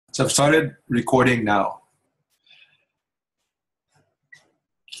So I've started recording now.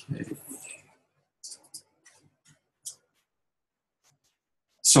 Okay.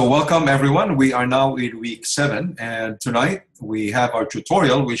 So welcome everyone. We are now in week 7, and tonight we have our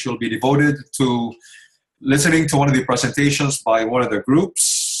tutorial which will be devoted to listening to one of the presentations by one of the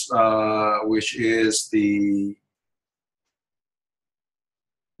groups, which is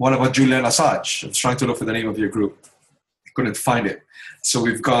one about Julian Assange. I was trying to look for the name of your group. I couldn't find it. So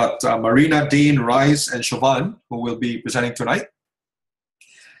we've got Marina, Dean, Rhys, and Siobhan who will be presenting tonight.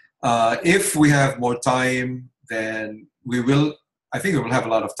 If we have more time, then I think we will have a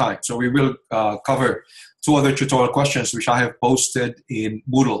lot of time. So we will cover 2 other tutorial questions which I have posted in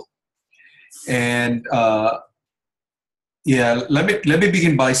Moodle. And yeah, let me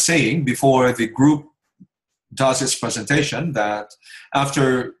begin by saying, before the group does its presentation, that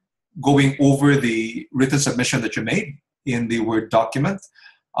after going over the written submission that you made in the Word document,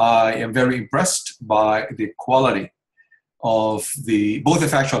 I am very impressed by the quality of both the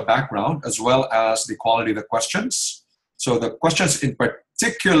factual background as well as the quality of the questions. So the questions in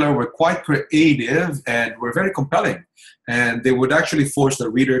particular were quite creative and were very compelling, and they would actually force the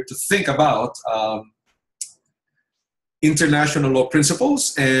reader to think about international law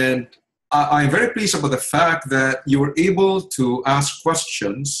principles. And I'm very pleased about the fact that you were able to ask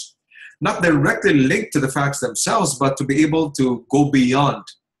questions not directly linked to the facts themselves, but to be able to go beyond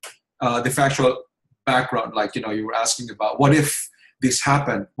the factual background. Like, you were asking about, what if this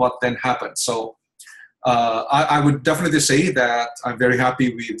happened? What then happened? So I would definitely say that I'm very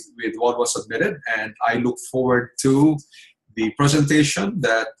happy with what was submitted, and I look forward to the presentation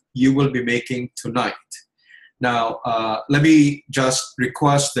that you will be making tonight. Now, let me just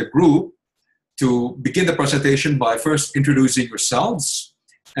request the group to begin the presentation by first introducing yourselves.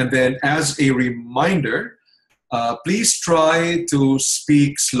 And then, as a reminder, please try to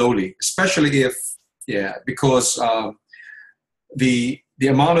speak slowly, especially because the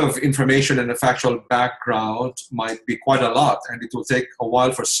amount of information and the factual background might be quite a lot, and it will take a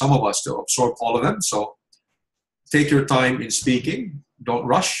while for some of us to absorb all of them. So take your time in speaking, don't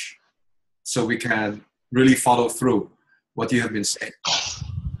rush, so we can really follow through what you have been saying.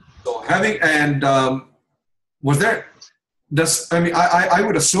 So I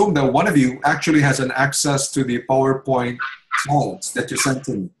would assume that one of you actually has an access to the PowerPoint slides that you sent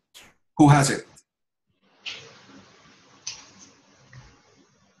to me. Who has it?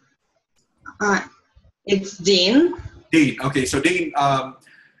 It's Dean. Dean, okay. So Dean,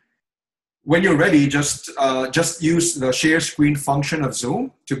 when you're ready, just use the share screen function of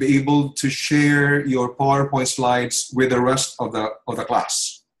Zoom to be able to share your PowerPoint slides with the rest of the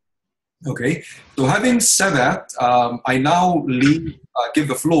class. Okay. So having said that, I now give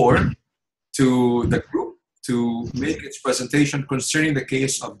the floor to the group to make its presentation concerning the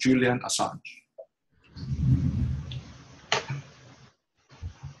case of Julian Assange.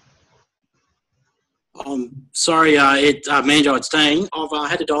 Sorry, Manjo, it's Dean. I've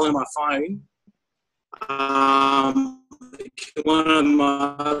had to dial in my phone. One of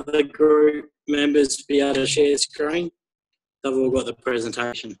my other group members be able to share screen. They've all got the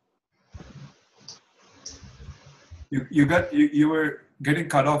presentation. You were getting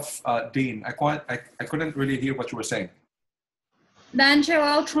cut off, Dean. I couldn't really hear what you were saying. Manjo,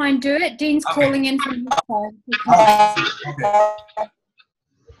 I'll try and do it. Dean's Okay. calling in from his phone.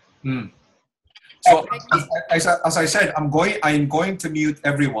 Okay. So as I said, I'm going to mute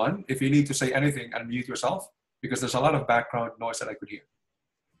everyone. If you need to say anything, unmute yourself, because there's a lot of background noise that I could hear.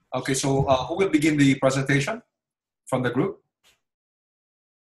 Okay, so who will begin the presentation from the group?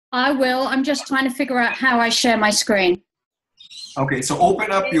 I will. I'm just trying to figure out how I share my screen. Okay, so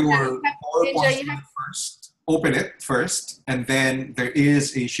open up your PowerPoint first. Open it first, and then there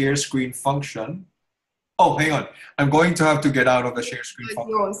is a share screen function. Oh, hang on. I'm going to have to get out of the share screen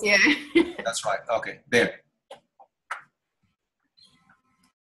function. Yours, yeah. That's right. Okay, there.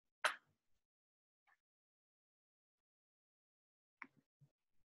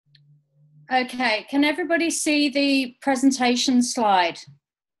 Okay, can everybody see the presentation slide?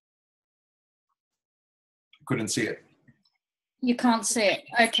 Couldn't see it. You can't see it.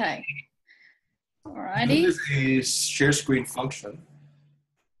 Okay. All righty. This is a share screen function.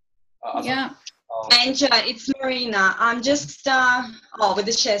 Yeah. Manjo, it's Marina. I'm just, with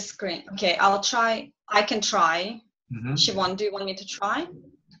the share screen. Okay, I'll try. I can try. Mm-hmm. Siobhan, do you want me to try?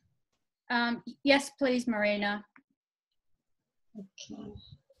 Yes, please, Marina. Okay.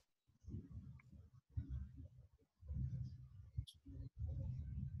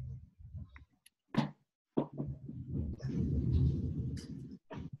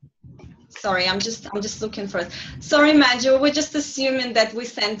 Sorry, I'm just looking for it. Sorry, Manjo, we're just assuming that we're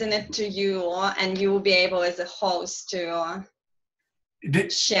sending it to you and you will be able as a host to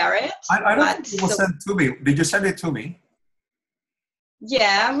share it. I don't think it was sent to me. Did you send it to me?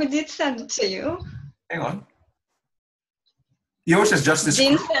 Yeah, we did send it to you. Hang on. Yours is Justice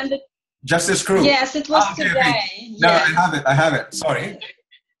Didn't Crew? send it. Justice Crew. Yes, it was okay, today. okay. No, Yeah. I have it. Sorry.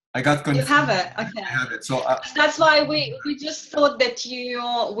 I got confused. You have it, okay. I have it. So that's why we just thought that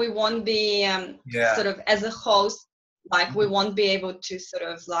we won't be sort of as a host, like we won't be able to sort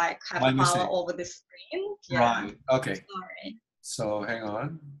of like have power over the screen. Yeah. Right. Okay. Sorry. So hang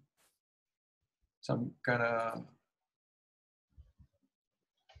on. So I'm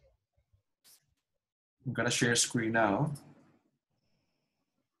gonna share screen now.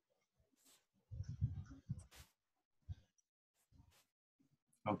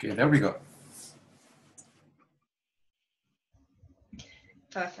 Okay, there we go.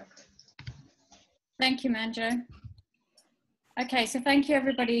 Perfect. Thank you, Manjo. Okay, so thank you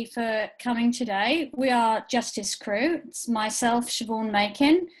everybody for coming today. We are Justice Crew. It's myself, Siobhan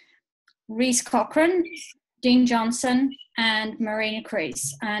Makin, Rhys Cochrane, Dean Johnston, and Marina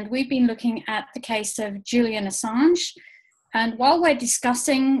Crees. And we've been looking at the case of Julian Assange. And while we're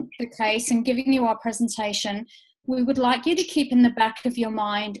discussing the case and giving you our presentation, we would like you to keep in the back of your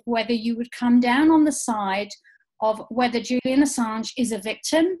mind whether you would come down on the side of whether Julian Assange is a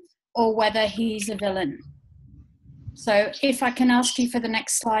victim or whether he's a villain. So if I can ask you for the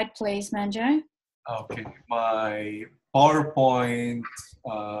next slide, please, Manjo. Okay, my PowerPoint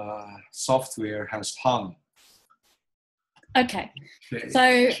software has hung. Okay,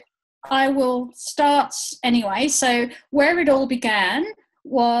 so I will start anyway. So where it all began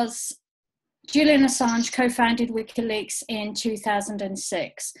was Julian Assange co-founded WikiLeaks in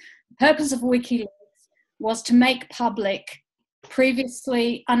 2006. The purpose of WikiLeaks was to make public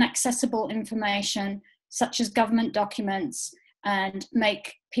previously inaccessible information such as government documents and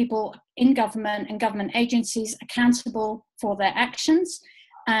make people in government and government agencies accountable for their actions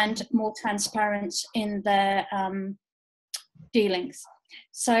and more transparent in their dealings.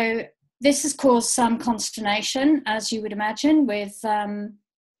 So this has caused some consternation, as you would imagine, with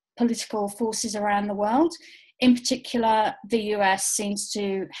political forces around the world. In particular, the US seems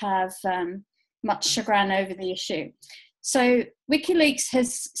to have much chagrin over the issue. So WikiLeaks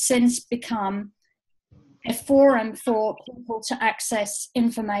has since become a forum for people to access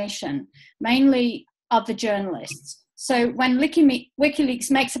information, mainly other journalists. So when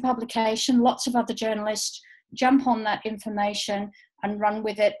WikiLeaks makes a publication, lots of other journalists jump on that information and run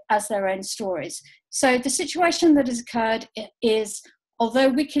with it as their own stories. So the situation that has occurred is,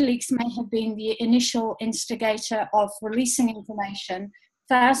 although WikiLeaks may have been the initial instigator of releasing information,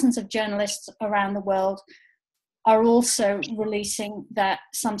 thousands of journalists around the world are also releasing that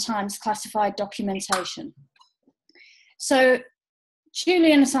sometimes classified documentation. So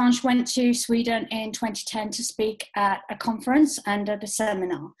Julian Assange went to Sweden in 2010 to speak at a conference and at a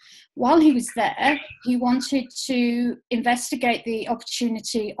seminar. While he was there, he wanted to investigate the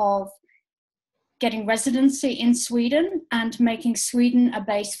opportunity of getting residency in Sweden and making Sweden a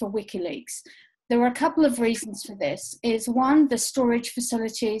base for WikiLeaks. There were a couple of reasons for this. Is one, the storage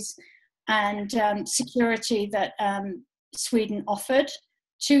facilities and security that Sweden offered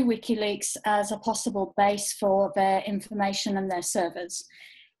to WikiLeaks as a possible base for their information and their servers.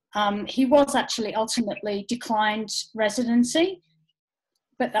 He was actually ultimately declined residency,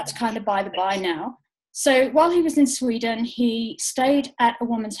 but that's kind of by the by now. So while he was in Sweden, he stayed at a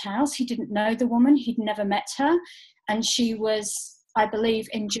woman's house. He didn't know the woman, he'd never met her, and she was, I believe,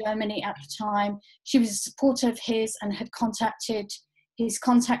 in Germany at the time. She was a supporter of his and had contacted his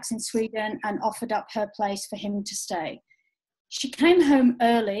contacts in Sweden and offered up her place for him to stay. She came home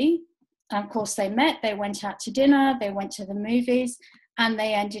early, and of course they met, they went out to dinner, they went to the movies, and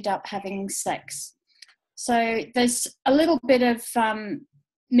they ended up having sex. So there's a little bit of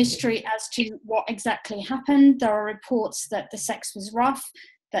mystery as to what exactly happened. There are reports that the sex was rough,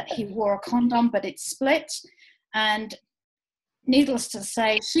 that he wore a condom, but it split. And needless to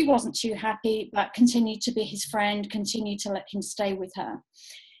say, she wasn't too happy, but continued to be his friend, continued to let him stay with her.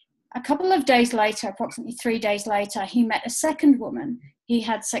 A couple of days later, approximately 3 days later, he met a second woman. He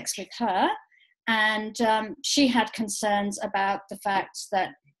had sex with her, and she had concerns about the fact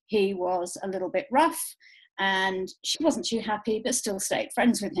that he was a little bit rough, and she wasn't too happy, but still stayed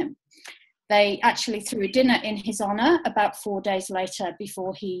friends with him. They actually threw a dinner in his honour about 4 days later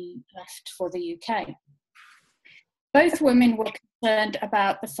before he left for the UK. Both women were concerned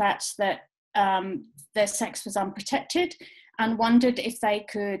about the fact that their sex was unprotected and wondered if they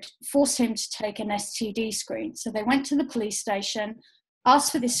could force him to take an STD screen. So they went to the police station,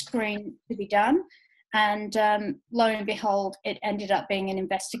 asked for this screen to be done, and lo and behold, it ended up being an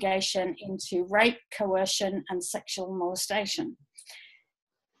investigation into rape, coercion, and sexual molestation.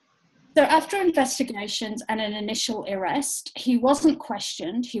 So after investigations and an initial arrest, he wasn't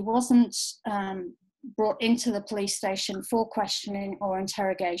questioned, he wasn't brought into the police station for questioning or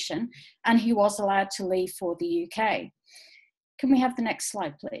interrogation, and he was allowed to leave for the UK. Can we have the next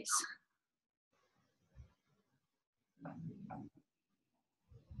slide, please?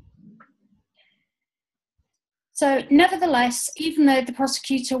 So nevertheless, even though the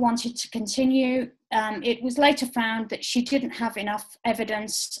prosecutor wanted to continue, it was later found that she didn't have enough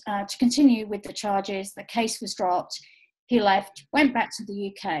evidence to continue with the charges. The case was dropped. He left, went back to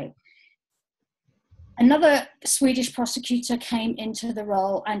the UK. Another Swedish prosecutor came into the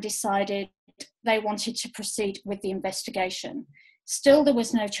role and decided they wanted to proceed with the investigation. Still, there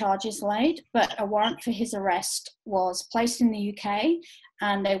was no charges laid, but a warrant for his arrest was placed in the UK,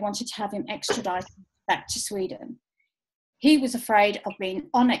 and they wanted to have him extradited back to Sweden. He was afraid of being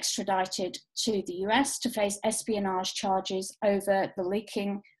unextradited to the US to face espionage charges over the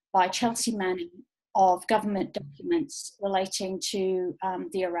leaking by Chelsea Manning of government documents relating to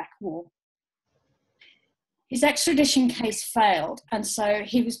the Iraq War. His extradition case failed, and so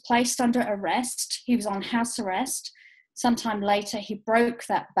he was placed under arrest. He was on house arrest. Sometime later, he broke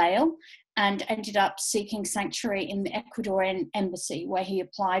that bail and ended up seeking sanctuary in the Ecuadorian embassy, where he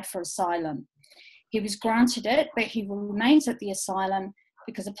applied for asylum. He was granted it, but he remains at the asylum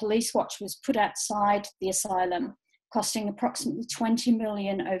because a police watch was put outside the asylum, costing approximately 20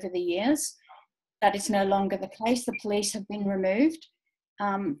 million over the years. That is no longer the case. The police have been removed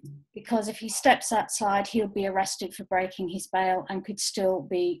because if he steps outside, he'll be arrested for breaking his bail and could still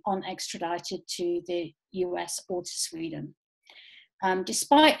be extradited to the US or to Sweden.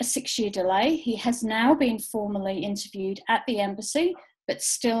 Despite a 6-year delay, he has now been formally interviewed at the embassy, but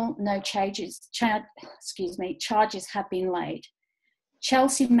still no charges have been laid.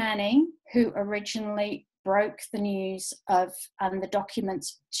 Chelsea Manning, who originally broke the news of the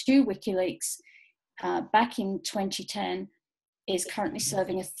documents to WikiLeaks back in 2010, is currently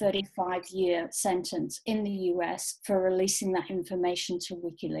serving a 35-year sentence in the US for releasing that information to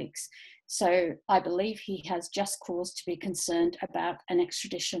WikiLeaks. So I believe he has just cause to be concerned about an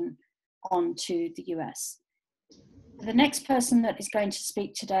extradition onto the US. The next person that is going to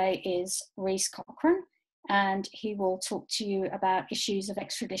speak today is Rhys Cochrane, and he will talk to you about issues of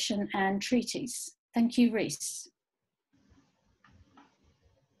extradition and treaties. Thank you, Rhys.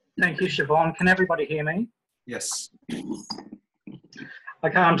 Thank you, Siobhan. Can everybody hear me? Yes.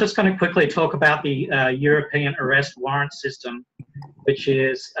 Okay, I'm just going to quickly talk about the European arrest warrant system, which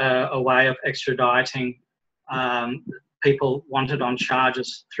is a way of extraditing people wanted on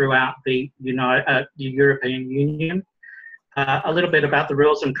charges throughout the European Union. A little bit about the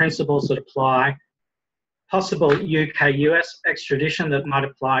rules and principles that apply. Possible UK-US extradition that might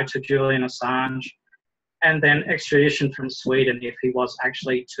apply to Julian Assange, and then extradition from Sweden if he was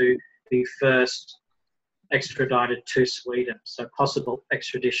actually to be first extradited to Sweden. So possible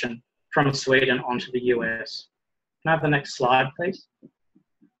extradition from Sweden onto the US. Can I have the next slide, please?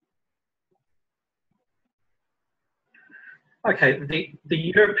 Okay, the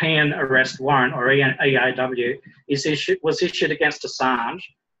European arrest warrant, or EAW, was issued against Assange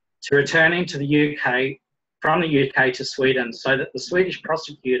to return him to the UK, from the UK to Sweden, so that the Swedish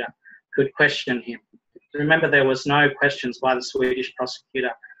prosecutor could question him. Remember, there was no questions by the Swedish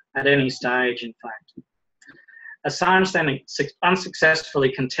prosecutor at any stage, in fact. Assange then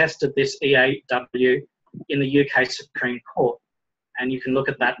unsuccessfully contested this EAW in the UK Supreme Court, and you can look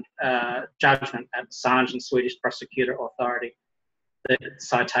at that judgment at Assange and Swedish Prosecutor Authority. The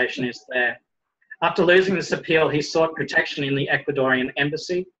citation is there. After losing this appeal, he sought protection in the Ecuadorian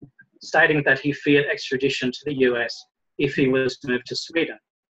embassy, stating that he feared extradition to the US if he was moved to Sweden.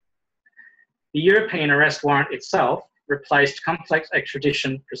 The European arrest warrant itself replaced complex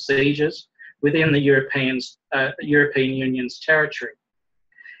extradition procedures within the European Union's territory.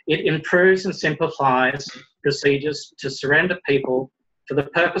 It improves and simplifies procedures to surrender people for the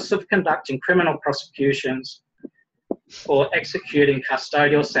purpose of conducting criminal prosecutions or executing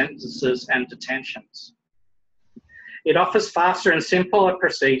custodial sentences and detentions. It offers faster and simpler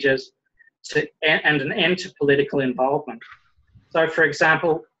procedures and an end to political involvement. So, for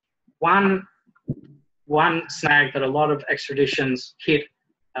example, one snag that a lot of extraditions hit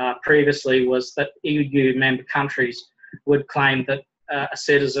previously was that EU member countries would claim that a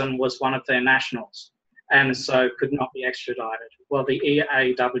citizen was one of their nationals and so could not be extradited. Well, the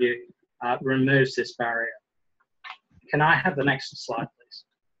EAW removes this barrier. Can I have the next slide, please?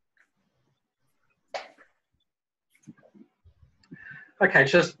 Okay,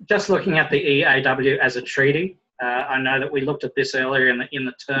 just looking at the EAW as a treaty. I know that we looked at this earlier in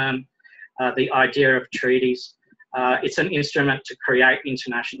the term, the idea of treaties. It's an instrument to create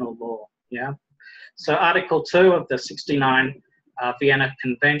international law. Yeah. So Article 2 of the 69 Vienna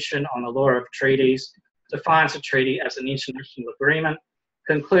Convention on the Law of Treaties defines a treaty as an international agreement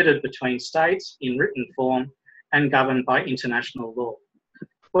concluded between states in written form and governed by international law,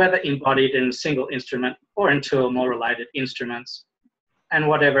 whether embodied in a single instrument or in two or more related instruments, and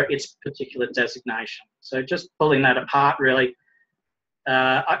whatever its particular designation. So just pulling that apart, really,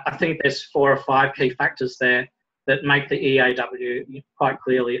 I think there's 4 or 5 key factors there that make the EAW quite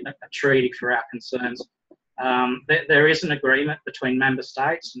clearly a treaty for our concerns. There is an agreement between member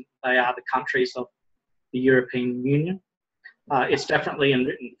states, and they are the countries of the European Union. It's definitely in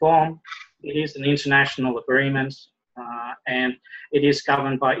written form. It is an international agreement, and it is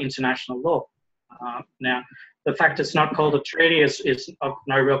governed by international law. Now, the fact it's not called a treaty is of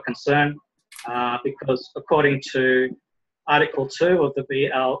no real concern, because according to Article 2 of the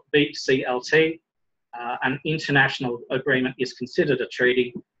BCLT, an international agreement is considered a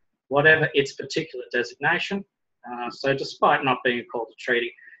treaty, whatever its particular designation. So despite not being called a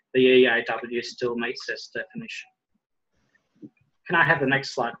treaty, the EAW still meets this definition. Can I have the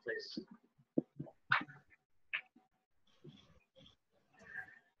next slide, please?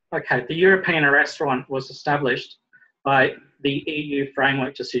 Okay, the European arrest warrant was established by the EU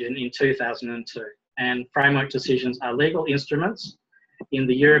framework decision in 2002, and framework decisions are legal instruments in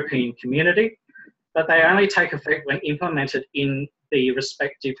the European community, but they only take effect when implemented in the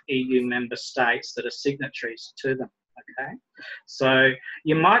respective EU member states that are signatories to them, okay? So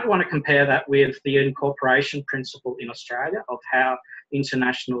you might want to compare that with the incorporation principle in Australia of how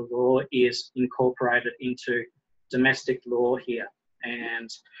international law is incorporated into domestic law here. And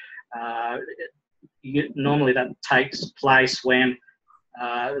normally that takes place when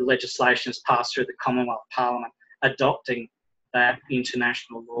legislation is passed through the Commonwealth Parliament, adopting that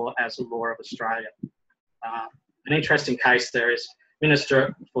international law as a law of Australia. An interesting case there is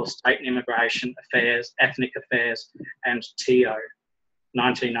Minister for State and Immigration Affairs, Ethnic Affairs and TO,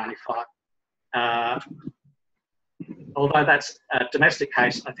 1995. Although that's a domestic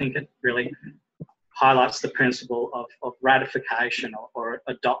case, I think it really highlights the principle of ratification or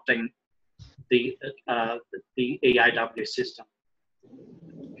adopting the EAW system.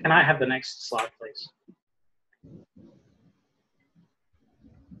 Can I have the next slide, please?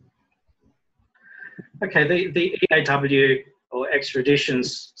 Okay, the EAW or extradition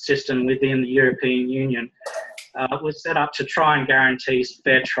system within the European Union was set up to try and guarantee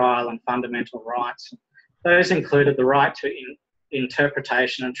fair trial and fundamental rights. Those included the right to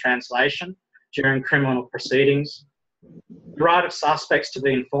interpretation and translation during criminal proceedings, the right of suspects to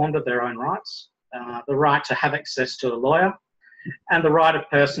be informed of their own rights, the right to have access to a lawyer, and the right of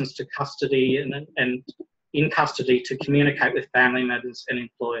persons to custody and in custody to communicate with family members and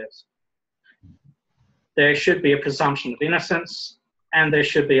employers. There should be a presumption of innocence, and there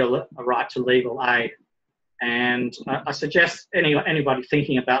should be a right to legal aid. And I suggest anybody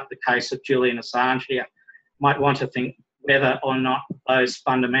thinking about the case of Julian Assange here might want to think whether or not those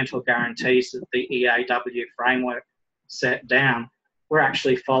fundamental guarantees that the EAW framework set down were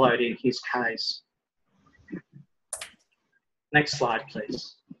actually followed in his case. Next slide,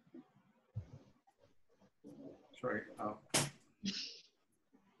 please. Sorry.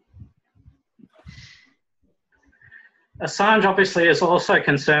 Assange obviously is also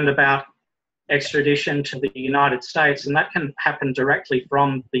concerned about extradition to the United States, and that can happen directly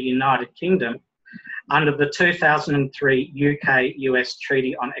from the United Kingdom under the 2003 UK-US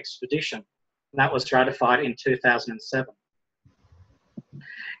Treaty on Extradition. That was ratified in 2007.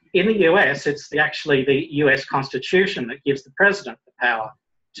 In the US, it's actually the US Constitution that gives the President the power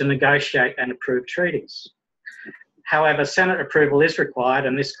to negotiate and approve treaties. However, Senate approval is required,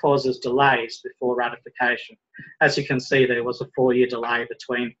 and this causes delays before ratification. As you can see, there was a 4-year delay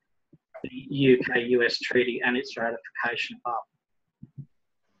between the UK-US treaty and its ratification above.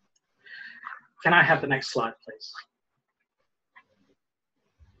 Can I have the next slide, please?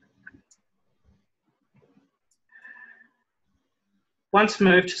 Once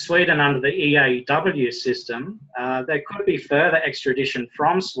moved to Sweden under the EAW system, there could be further extradition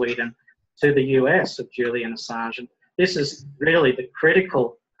from Sweden to the US of Julian Assange. And this is really the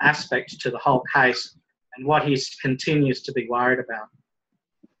critical aspect to the whole case and what he continues to be worried about.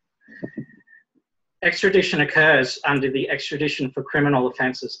 Extradition occurs under the Extradition for Criminal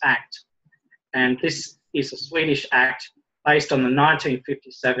Offences Act, and this is a Swedish act based on the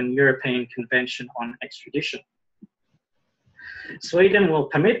 1957 European Convention on Extradition. Sweden will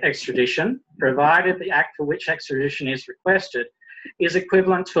permit extradition provided the act for which extradition is requested is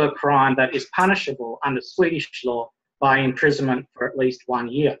equivalent to a crime that is punishable under Swedish law by imprisonment for at least 1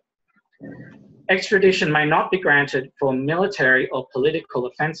 year. Extradition may not be granted for military or political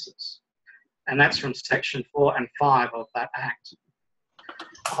offences, and that's from Section 4 and 5 of that Act.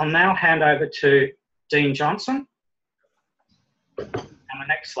 I'll now hand over to Dean Johnston. And the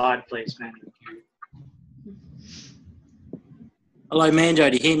next slide, please, Manjo. Hello, Manjo,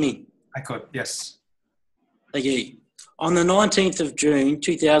 do you hear me? I could, yes. Thank you. On the 19th of June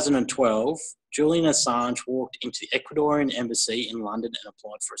 2012, Julian Assange walked into the Ecuadorian embassy in London and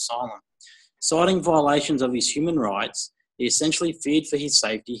applied for asylum. Citing violations of his human rights, he essentially feared for his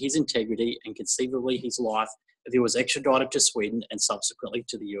safety, his integrity, and conceivably his life if he was extradited to Sweden and subsequently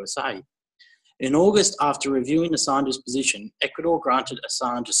to the USA. In August, after reviewing Assange's position, Ecuador granted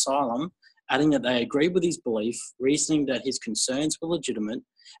Assange asylum, adding that they agreed with his belief, reasoning that his concerns were legitimate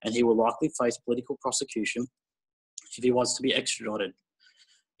and he will likely face political prosecution if he was to be extradited.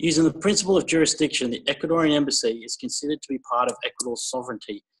 Using the principle of jurisdiction, the Ecuadorian embassy is considered to be part of Ecuador's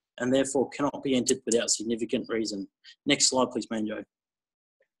sovereignty and therefore cannot be entered without significant reason. Next slide, please, Manjo.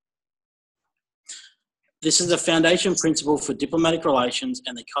 This is the foundation principle for diplomatic relations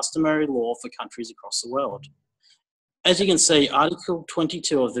and the customary law for countries across the world. As you can see, Article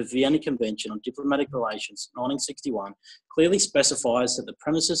 22 of the Vienna Convention on Diplomatic Relations, 1961, clearly specifies that the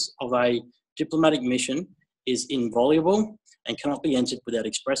premises of a diplomatic mission is inviolable and cannot be entered without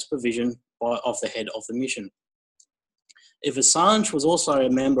express provision of the head of the mission. If Assange was also a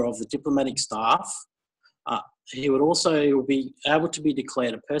member of the diplomatic staff, he would also be able to be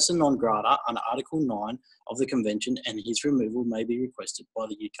declared a person non grata under Article 9 of the Convention, and his removal may be requested by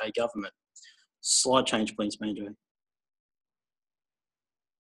the UK government. Slide change, please, Manjo.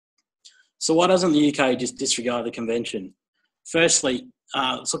 So why doesn't the UK just disregard the Convention? Firstly,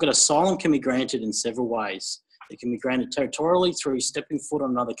 let's look at asylum can be granted in several ways. It can be granted territorially through stepping foot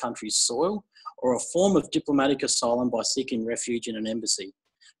on another country's soil, or a form of diplomatic asylum by seeking refuge in an embassy.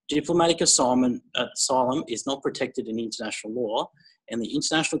 Diplomatic asylum is not protected in international law, and the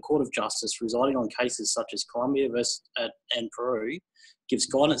International Court of Justice, residing on cases such as Colombia and Peru, gives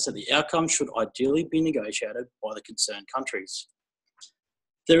guidance that the outcome should ideally be negotiated by the concerned countries.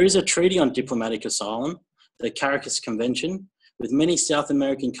 There is a treaty on diplomatic asylum, the Caracas Convention, with many South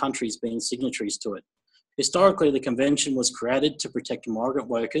American countries being signatories to it. Historically, the convention was created to protect migrant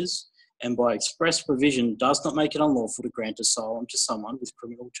workers, and by express provision does not make it unlawful to grant asylum to someone with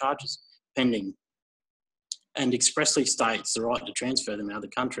criminal charges pending, and expressly states the right to transfer them out of the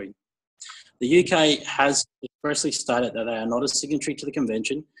country. The UK has expressly stated that they are not a signatory to the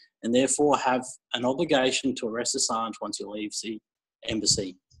convention and therefore have an obligation to arrest Assange once he leaves the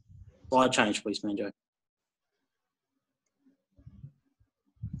embassy. Slide change, please, Manjo.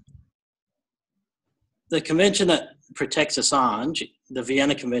 The convention that protects Assange, the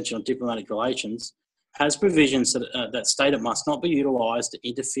Vienna Convention on Diplomatic Relations, has provisions that state it must not be utilised to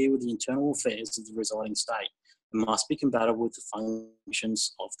interfere with the internal affairs of the residing state and must be compatible with the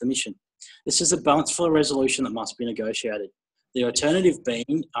functions of the mission. This is a balance for a resolution that must be negotiated. The alternative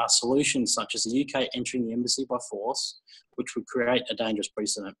being are solutions such as the UK entering the embassy by force, which would create a dangerous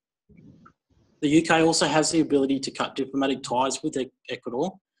precedent. The UK also has the ability to cut diplomatic ties with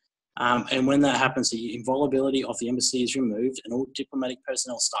Ecuador, and when that happens, the inviolability of the embassy is removed and all diplomatic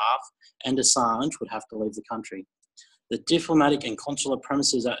personnel, staff and Assange would have to leave the country. The Diplomatic and Consular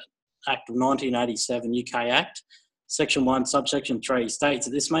Premises Act of 1987 UK Act, Section 1, Subsection 3 states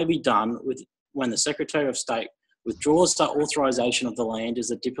that this may be done when the Secretary of State withdraws the authorisation of the land as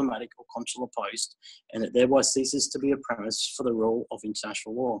a diplomatic or consular post and it thereby ceases to be a premise for the rule of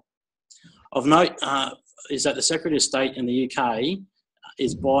international law. Of note is that the Secretary of State in the UK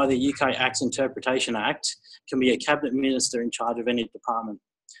is by the UK Acts Interpretation Act, can be a cabinet minister in charge of any department.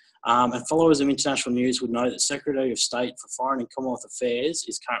 And followers of international news would know that Secretary of State for Foreign and Commonwealth Affairs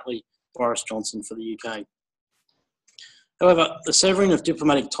is currently Boris Johnson for the UK. However, the severing of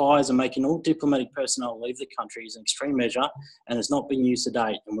diplomatic ties and making all diplomatic personnel leave the country is an extreme measure and has not been used to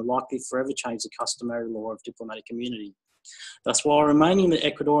date and will likely forever change the customary law of diplomatic immunity. Thus, while remaining in the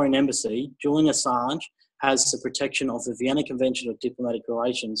Ecuadorian embassy, Julian Assange has the protection of the Vienna Convention of Diplomatic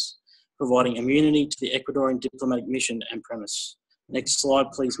Relations, providing immunity to the Ecuadorian diplomatic mission and premise. Next slide,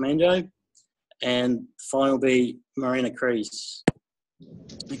 please, Manjo. And following will be Marina Crees.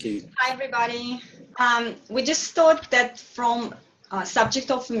 Thank you. Hi, everybody. We just thought that from subject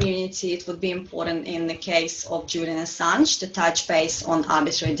of immunity, it would be important in the case of Julian Assange to touch base on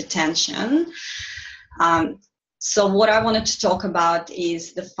arbitrary detention. So what I wanted to talk about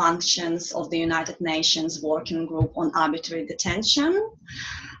is the functions of the United Nations Working Group on Arbitrary Detention.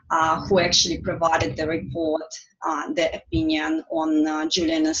 who actually provided the report, their opinion on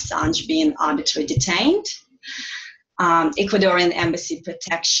Julian Assange being arbitrarily detained, Ecuadorian embassy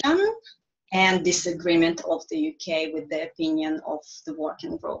protection, and disagreement of the UK with the opinion of the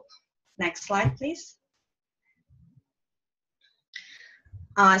working group. Next slide, please.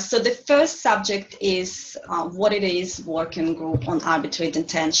 So the first subject is what it is working group on arbitrary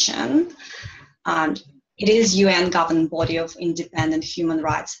detention. It is UN governed body of independent human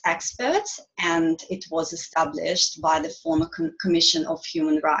rights experts, and it was established by the former Commission of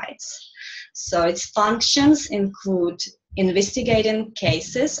Human Rights. So its functions include investigating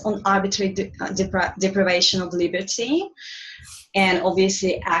cases on arbitrary deprivation of liberty, and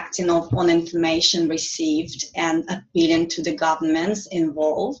obviously acting on information received and appealing to the governments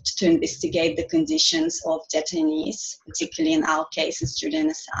involved to investigate the conditions of detainees, particularly in our cases, Julian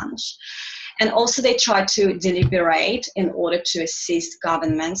Assange. And also they try to deliberate in order to assist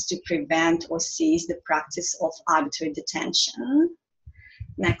governments to prevent or seize the practice of arbitrary detention.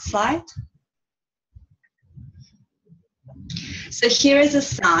 Next slide. So here is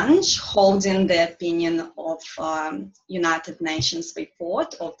Assange holding the opinion of United Nations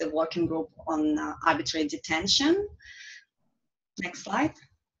report of the working group on arbitrary detention. Next slide.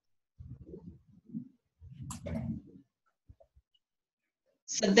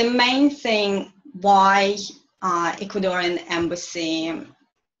 So the main thing why Ecuadorian embassy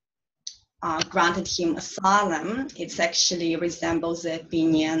granted him asylum, it actually resembles the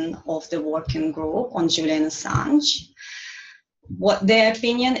opinion of the working group on Julian Assange. What their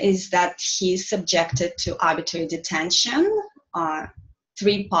opinion is that he is subjected to arbitrary detention,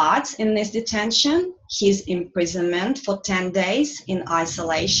 3 parts in this detention: his imprisonment for 10 days in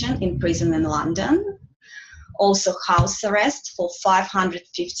isolation in prison in London, also house arrest for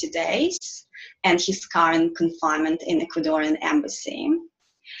 550 days, and his current confinement in Ecuadorian embassy.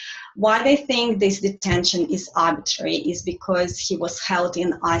 Why they think this detention is arbitrary is because he was held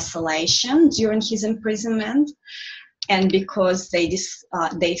in isolation during his imprisonment, and because they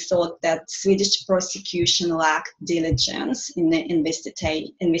thought that Swedish prosecution lacked diligence in the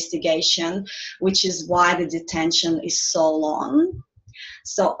investigation, which is why the detention is so long.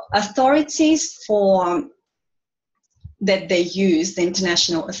 So authorities that they use, the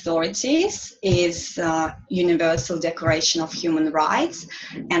international authorities, is Universal Declaration of Human Rights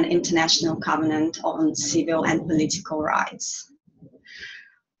and International Covenant on Civil and Political Rights.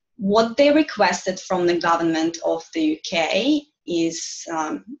 What they requested from the government of the UK is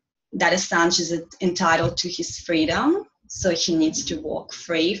that Assange is entitled to his freedom, so he needs to walk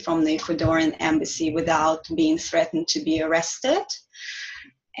free from the Ecuadorian embassy without being threatened to be arrested.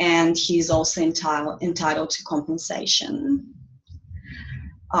 And he's also entitled to compensation.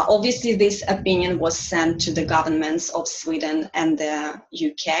 Obviously, this opinion was sent to the governments of Sweden and the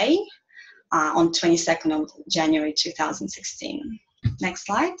UK on 22nd of January 2016. Next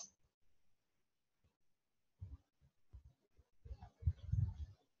slide.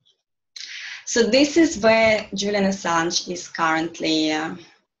 So this is where Julian Assange is currently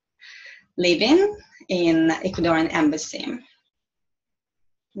living, in Ecuadorian embassy.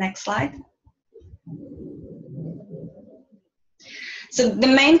 Next slide. So the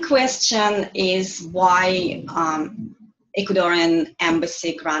main question is why Ecuadorian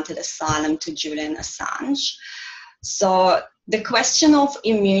embassy granted asylum to Julian Assange. So the question of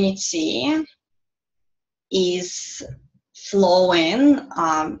immunity is flowing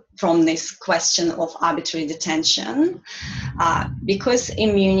from this question of arbitrary detention, because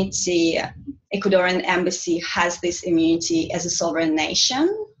immunity, Ecuadorian embassy has this immunity as a sovereign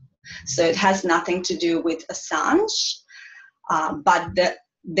nation, so it has nothing to do with Assange, but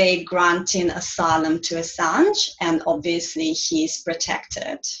they granting asylum to Assange, and obviously he is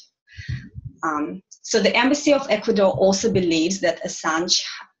protected. So the Embassy of Ecuador also believes that Assange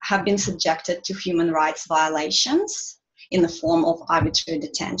have been subjected to human rights violations in the form of arbitrary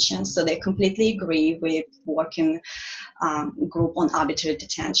detention. So they completely agree with working group on arbitrary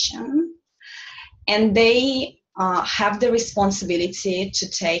detention. And they have the responsibility to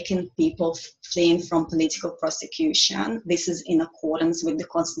take in people fleeing from political prosecution. This is in accordance with the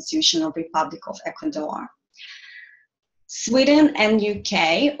Constitution of the Republic of Ecuador. Sweden and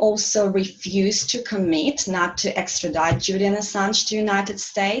UK also refused to commit not to extradite Julian Assange to the United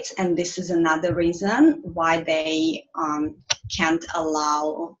States, and this is another reason why they can't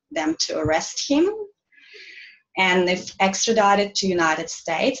allow them to arrest him. And if extradited to the United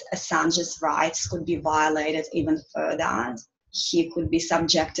States, Assange's rights could be violated even further. He could be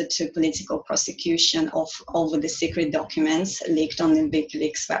subjected to political prosecution over the secret documents leaked on the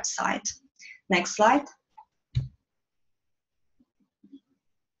WikiLeaks website. Next slide.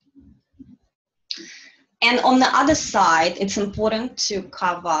 And on the other side, it's important to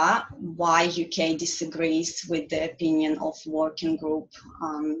cover why UK disagrees with the opinion of working group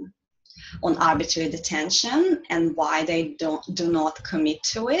on arbitrary detention and why they do not commit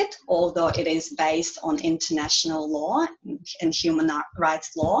to it, although it is based on international law and human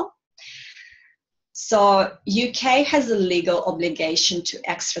rights law. So UK has a legal obligation to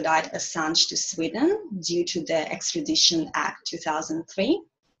extradite Assange to Sweden due to the Extradition Act 2003.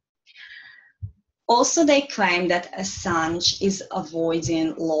 Also, they claim that Assange is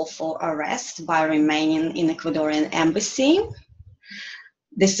avoiding lawful arrest by remaining in Ecuadorian embassy.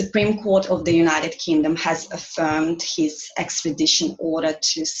 The Supreme Court of the United Kingdom has affirmed his extradition order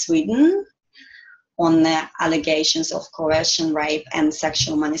to Sweden on the allegations of coercion, rape, and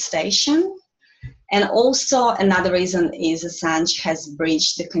sexual molestation. And also another reason is Assange has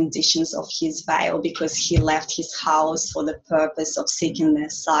breached the conditions of his bail because he left his house for the purpose of seeking the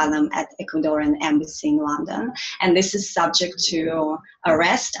asylum at Ecuadorian embassy in London. And this is subject to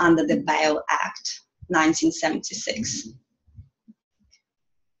arrest under the Bail Act 1976.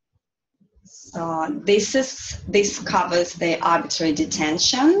 So this covers the arbitrary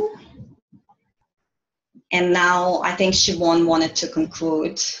detention. And now I think Siobhan wanted to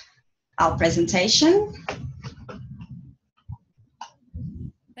conclude our presentation.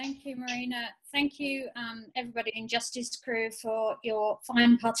 Thank you, Marina. Thank you, everybody in Justice Crew, for your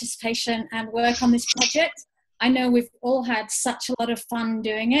fine participation and work on this project. I know we've all had such a lot of fun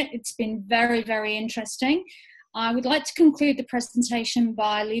doing it. It's been very, very interesting. I would like to conclude the presentation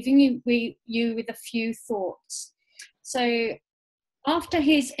by leaving you with a few thoughts. So after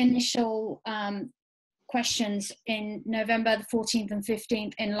his initial questions in November the 14th and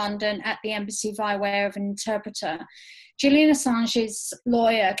 15th in London at the embassy via way of an interpreter, Julian Assange's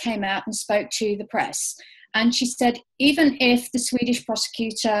lawyer came out and spoke to the press. And she said, even if the Swedish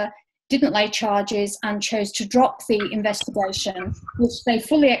prosecutor didn't lay charges and chose to drop the investigation, which they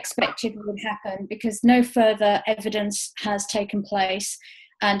fully expected would happen because no further evidence has taken place.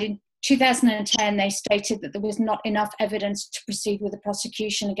 And in 2010, they stated that there was not enough evidence to proceed with the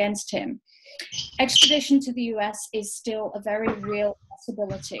prosecution against him. Extradition to the US is still a very real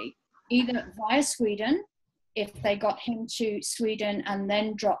possibility, either via Sweden, if they got him to Sweden and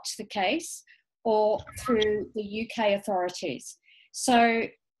then dropped the case, or through the UK authorities. So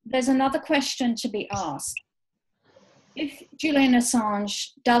there's another question to be asked. If Julian Assange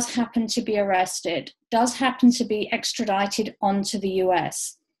does happen to be arrested, does happen to be extradited onto the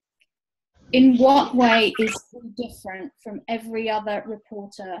US, in what way is he different from every other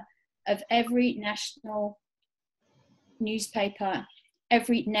reporter of every national newspaper,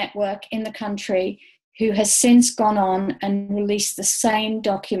 every network in the country who has since gone on and released the same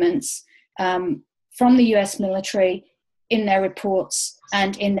documents from the US military in their reports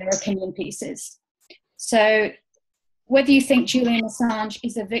and in their opinion pieces? So whether you think Julian Assange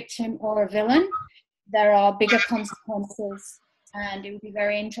is a victim or a villain, there are bigger consequences, and it would be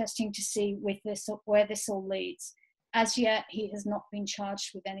very interesting to see with this, where this all leads. As yet, he has not been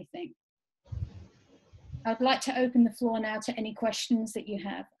charged with anything. I'd like to open the floor now to any questions that you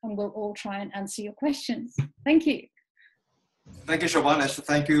have, and we'll all try and answer your questions. Thank you. Thank you, Siobhan.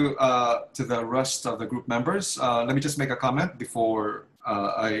 Thank you to the rest of the group members. Let me just make a comment before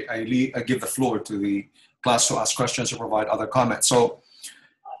I give the floor to the class to ask questions or provide other comments. So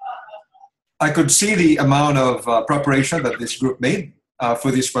I could see the amount of preparation that this group made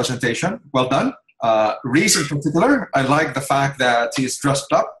for this presentation. Well done. Rhys in particular, I like the fact that he's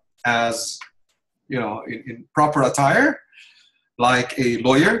dressed up as, you know, in proper attire, like a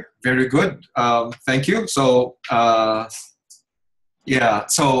lawyer. Very good. Thank you. So, yeah.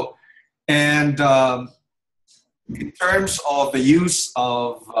 So, and in terms of the use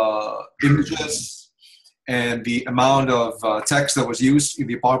of images and the amount of text that was used in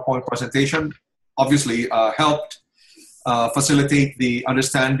the PowerPoint presentation, obviously helped facilitate the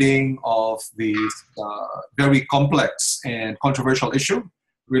understanding of the very complex and controversial issue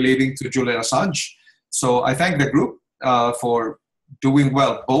relating to Julian Assange. So I thank the group for doing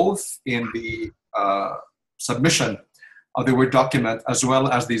well, both in the submission of the Word document as well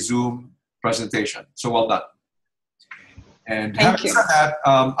as the Zoom presentation. So well done. And having said that,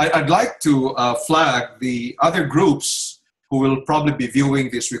 I'd like to flag the other groups who will probably be viewing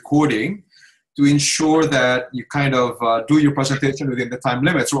this recording to ensure that you kind of do your presentation within the time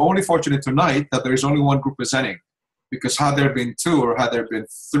limits. We're only fortunate tonight that there is only one group presenting, because had there been two or had there been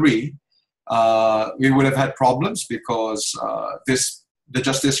three, we would have had problems because the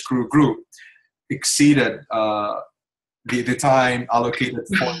Justice Crew group exceeded the time allocated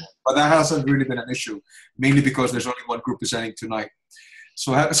for it. But that hasn't really been an issue, mainly because there's only one group presenting tonight.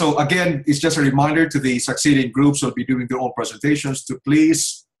 So again, it's just a reminder to the succeeding groups who will be doing their own presentations to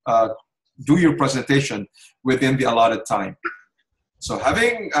please do your presentation within the allotted time. So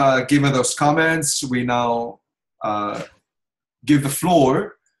having given those comments, we now give the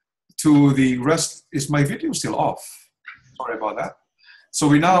floor to the rest. Is my video still off? Sorry about that. So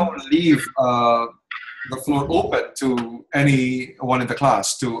we now leave the floor open to anyone in the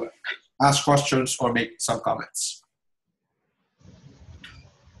class to ask questions or make some comments.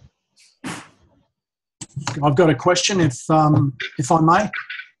 I've got a question, if I may.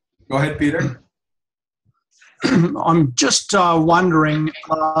 Go ahead, Peter. I'm just wondering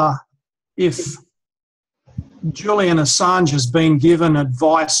if Julian Assange has been given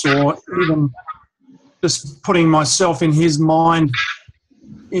advice, or even just putting myself in his mind,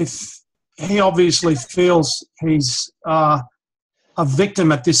 if he obviously feels he's a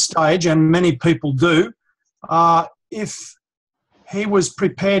victim at this stage, and many people do, if he was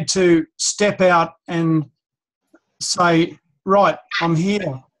prepared to step out and say, right, I'm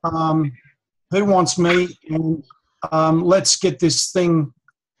here, who wants me, and let's get this thing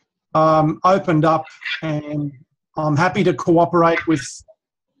opened up, and I'm happy to cooperate with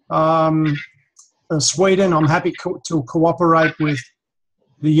Sweden. I'm happy to cooperate with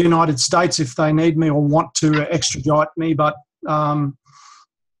the United States if they need me or want to extradite me. But and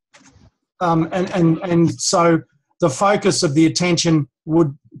so the focus of the attention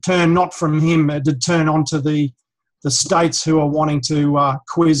would turn not from him, it'd turn onto the states who are wanting to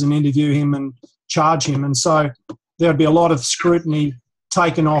quiz and interview him and charge him. And so there'd be a lot of scrutiny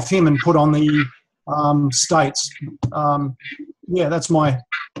taken off him and put on the states. Yeah, that's my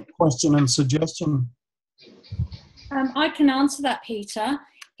question and suggestion. I can answer that, Peter.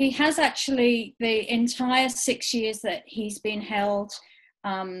 He has actually, the entire 6 years that he's been held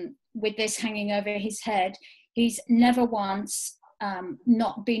with this hanging over his head, he's never once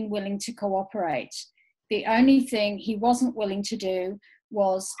not been willing to cooperate. The only thing he wasn't willing to do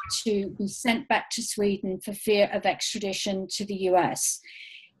was to be sent back to Sweden for fear of extradition to the US.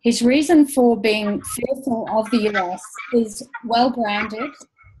 His reason for being fearful of the US is well-grounded,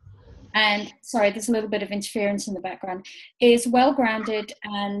 and sorry, there's a little bit of interference in the background, is well-grounded,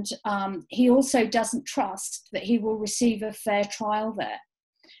 and he also doesn't trust that he will receive a fair trial there.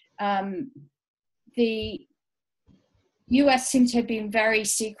 The US seem to have been very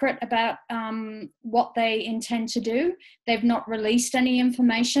secret about what they intend to do. They've not released any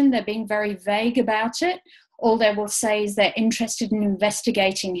information. They're being very vague about it. All they will say is they're interested in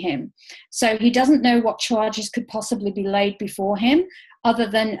investigating him. So he doesn't know what charges could possibly be laid before him, other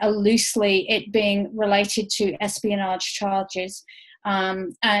than loosely it being related to espionage charges.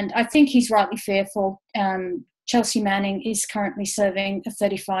 And I think he's rightly fearful. Chelsea Manning is currently serving a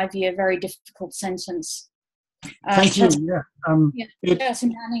 35-year very difficult sentence. Thank you. Chelsea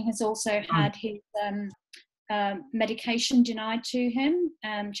Manning has also had his medication denied to him.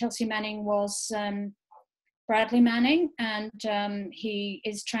 Chelsea Manning was Bradley Manning, and he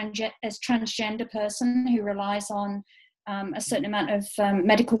is a transgender person who relies on a certain amount of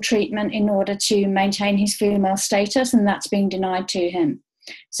medical treatment in order to maintain his female status, and that's being denied to him.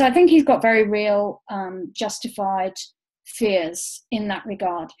 So I think he's got very real justified fears in that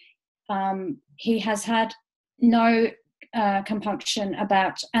regard. He has had no compunction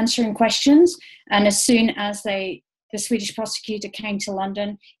about answering questions, and as soon as the Swedish prosecutor came to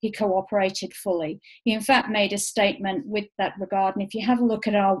London, he cooperated fully. He in fact made a statement with that regard, and if you have a look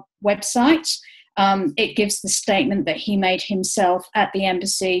at our website, it gives the statement that he made himself at the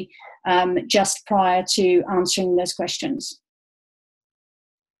embassy just prior to answering those questions.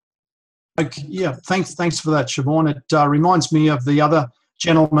 Okay, yeah, thanks for that, Siobhan. It reminds me of the other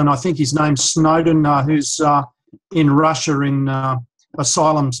gentleman, I think his name's Snowden, who's in Russia in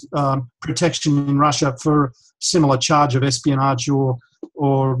asylum protection in Russia for similar charge of espionage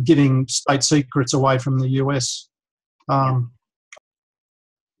or giving state secrets away from the US. Can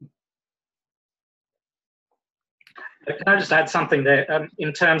I just add something there?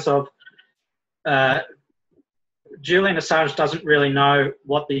 In terms of Julian Assange doesn't really know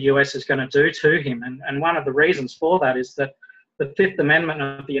what the US is going to do to him. And one of the reasons for that is that the Fifth Amendment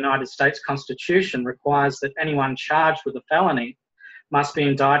of the United States Constitution requires that anyone charged with a felony must be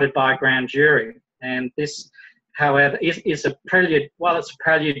indicted by a grand jury. And this, however, is a prelude. While it's a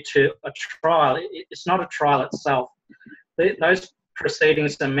prelude to a trial, it's not a trial itself. Those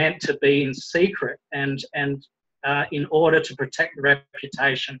proceedings are meant to be in secret and in order to protect the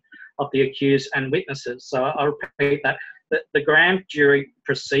reputation of the accused and witnesses. So I'll repeat that the grand jury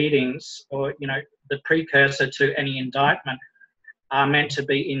proceedings, or the precursor to any indictment, are meant to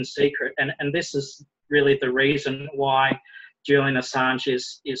be in secret. And this is really the reason why Julian Assange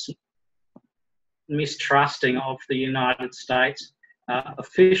is mistrusting of the United States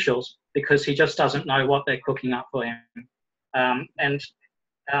officials because he just doesn't know what they're cooking up for him.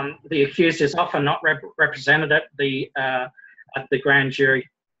 The accused is often not represented at the grand jury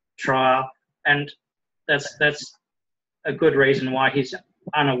trial, and that's a good reason why he's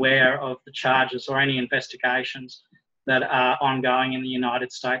unaware of the charges or any investigations that are ongoing in the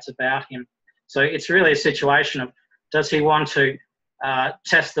United States about him. So it's really a situation of, does he want to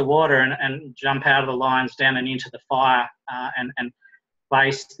test the water and jump out of the lion's den and into the fire and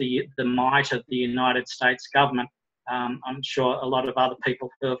face the might of the United States government? I'm sure a lot of other people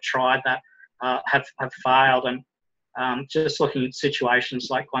who have tried that have failed. And just looking at situations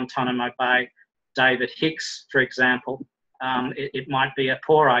like Guantanamo Bay, David Hicks, for example, it might be a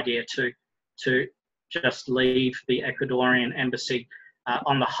poor idea to just leave the Ecuadorian embassy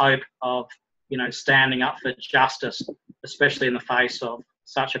on the hope of, standing up for justice, especially in the face of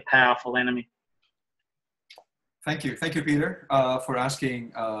such a powerful enemy. Thank you, Peter, for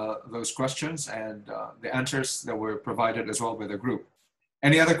asking those questions and the answers that were provided as well by the group.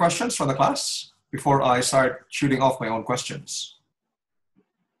 Any other questions from the class before I start shooting off my own questions?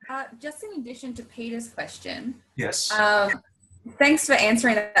 Just in addition to Peter's question. Yes. Thanks for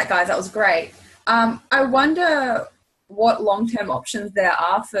answering that, guys. That was great. I wonder what long-term options there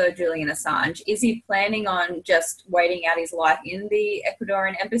are for Julian Assange. Is he planning on just waiting out his life in the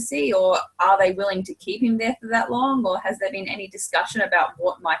Ecuadorian embassy, or are they willing to keep him there for that long, or has there been any discussion about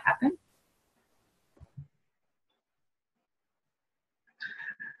what might happen?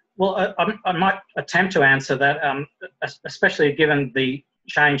 Well, I might attempt to answer that, especially given the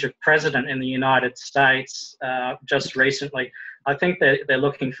change of president in the United States just recently. I think they're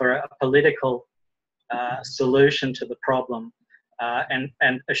looking for a political solution to the problem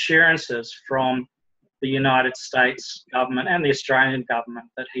and assurances from the United States government and the Australian government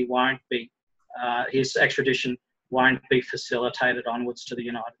that he won't be, his extradition won't be facilitated onwards to the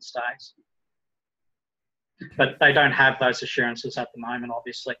United States. But they don't have those assurances at the moment,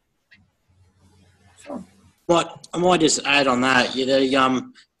 obviously. Sure. But I might just add on that,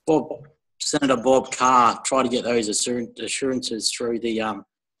 Senator Bob Carr tried to get those assurances through the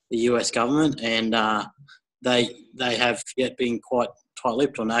US government, and they have yet been quite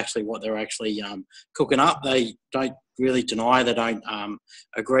tight-lipped on actually what they're actually cooking up. They don't really deny, they don't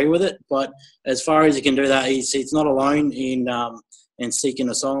agree with it. But as far as he can do that, he's not alone in seeking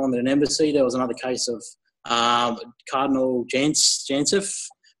asylum at an embassy. There was another case of Cardinal Jansev.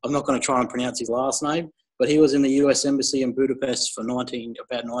 I'm not going to try and pronounce his last name, but he was in the US Embassy in Budapest for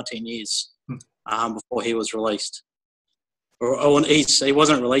about 19 years before he was released. He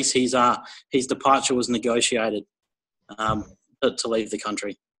wasn't released. His departure was negotiated to leave the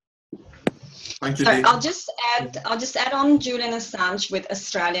country. Thank you. So I'll just add on Julian Assange with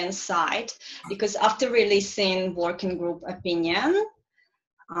Australian side, because after releasing working group opinion,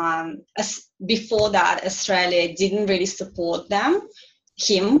 before that Australia didn't really support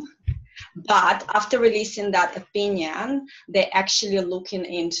him. But after releasing that opinion, they're actually looking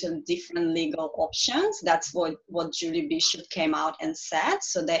into different legal options. That's what Julie Bishop came out and said.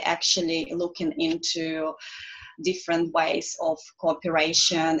 So they're actually looking into different ways of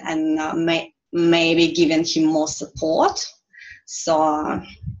cooperation and maybe giving him more support. So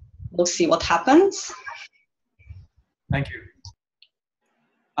we'll see what happens. Thank you.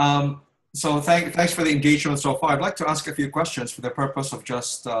 So thanks for the engagement so far. I'd like to ask a few questions for the purpose of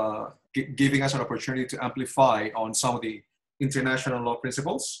just giving us an opportunity to amplify on some of the international law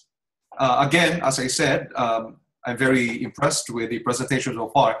principles. Again, as I said, I'm very impressed with the presentation so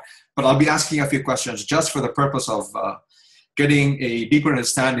far, but I'll be asking a few questions just for the purpose of getting a deeper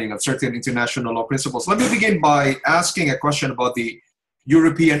understanding of certain international law principles. Let me begin by asking a question about the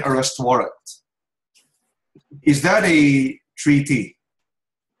European arrest warrant. Is that a treaty?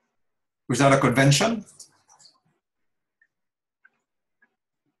 Was that a convention?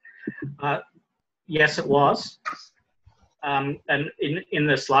 Yes, it was. And in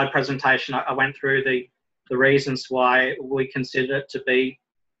the slide presentation, I went through the reasons why we consider it to be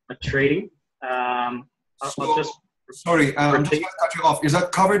a treaty. I'm just going to cut you off. Is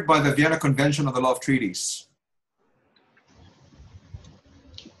that covered by the Vienna Convention on the Law of Treaties?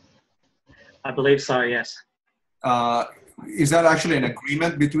 I believe so, yes. Is that actually an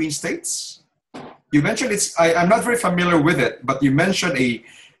agreement between states? You mentioned I'm not very familiar with it, but you mentioned a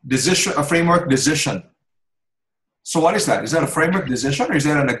framework decision. So what is that? Is that a framework decision or is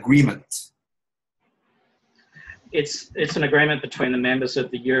that an agreement? It's an agreement between the members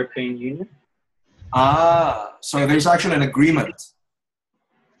of the European Union. So there's actually an agreement.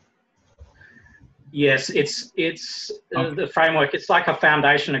 Yes, it's the framework. It's like a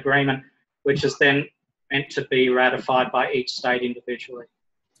foundation agreement, which is then meant to be ratified by each state individually.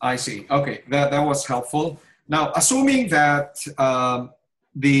 I see. Okay, that was helpful. Now, assuming that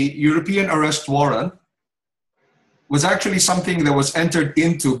the European arrest warrant was actually something that was entered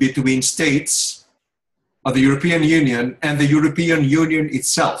into between states of the European Union and the European Union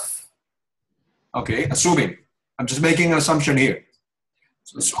itself. Okay, assuming. I'm just making an assumption here.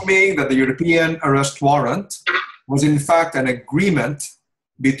 So assuming that the European arrest warrant was in fact an agreement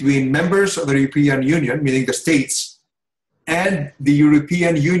between members of the European Union, meaning the states, and the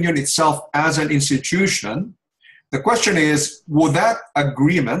European Union itself as an institution, the question is, would that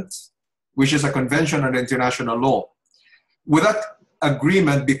agreement, which is a convention on international law, would that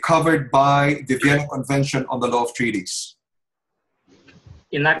agreement be covered by the Vienna Convention on the Law of Treaties?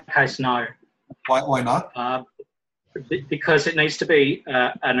 In that case, no. Why not? Because it needs to be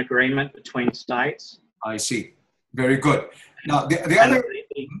an agreement between states. I see. Very good. Now, the other...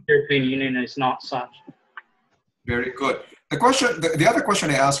 The European Union is not such. Very good. The other question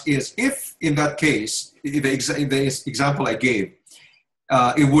I ask is, if in that case, in the example I gave,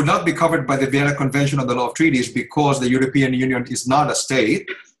 it would not be covered by the Vienna Convention on the Law of Treaties because the European Union is not a state,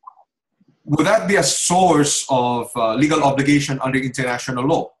 would that be a source of legal obligation under international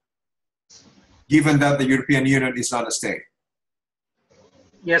law, given that the European Union is not a state?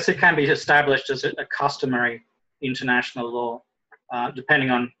 Yes, it can be established as a customary international law,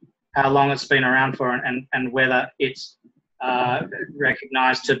 depending on how long it's been around for and whether it's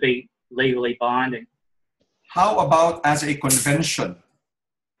recognised to be legally binding. How about as a convention?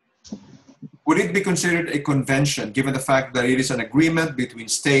 Would it be considered a convention, given the fact that it is an agreement between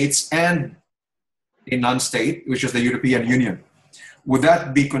states and a non-state, which is the European Union? Would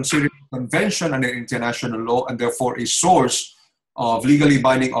that be considered a convention under international law and therefore a source of legally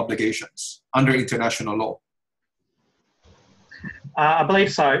binding obligations under international law? I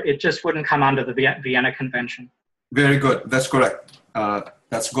believe so. It just wouldn't come under the Vienna Convention. Very good. That's correct.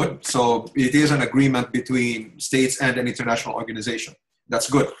 That's good. So it is an agreement between states and an international organization. That's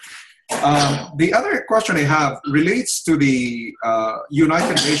good. The other question I have relates to the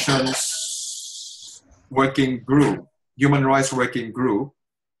United Nations Working Group, Human Rights Working Group.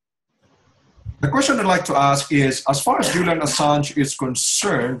 The question I'd like to ask is, as far as Julian Assange is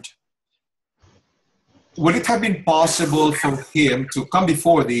concerned, would it have been possible for him to come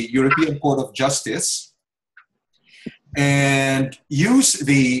before the European Court of Justice and use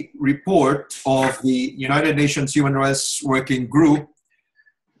the report of the United Nations Human Rights Working Group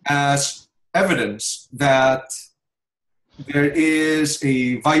as evidence that there is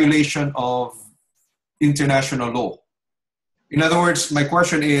a violation of international law? In other words, my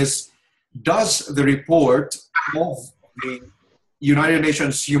question is, does the report of the United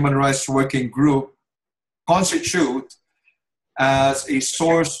Nations Human Rights Working Group constitute as a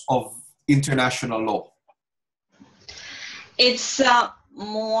source of international law? It's a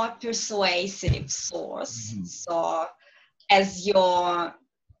more persuasive source. Mm-hmm. So as your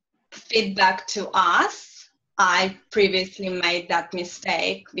feedback to us, I previously made that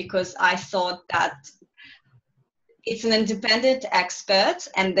mistake because I thought that it's an independent expert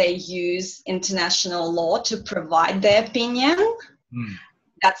and they use international law to provide their opinion. Mm.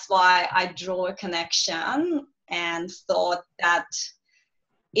 That's why I draw a connection and thought that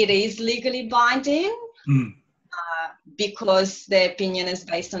it is legally binding because the opinion is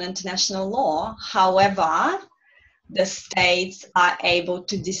based on international law. However, the states are able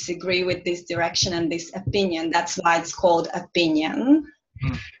to disagree with this direction and this opinion. That's why it's called opinion.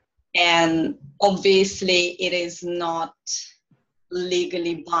 Mm. And obviously it is not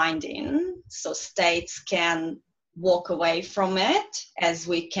legally binding, so states can walk away from it, as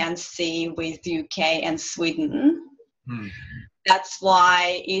we can see with UK and Sweden. Hmm. That's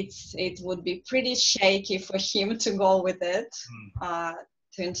why it would be pretty shaky for him to go with it to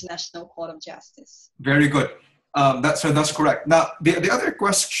International Court of Justice. Very good. That's correct. Now, the other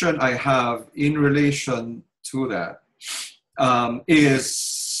question I have in relation to that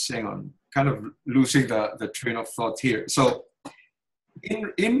is, hang on, kind of losing the train of thought here. So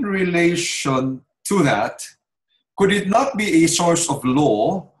in relation to that, could it not be a source of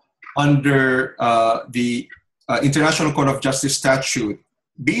law under the International Court of Justice statute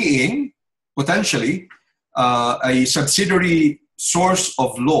being potentially a subsidiary source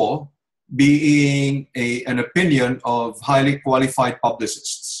of law being an opinion of highly qualified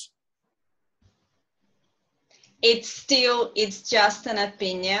publicists? It's just an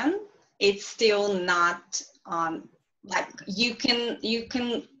opinion. It's still not like you can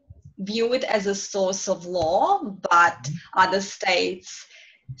view it as a source of law, but other states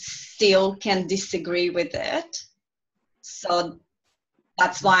still can disagree with it. So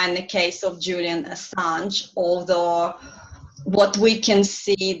that's why in the case of Julian Assange, although what we can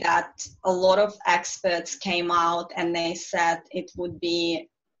see that a lot of experts came out and they said it would be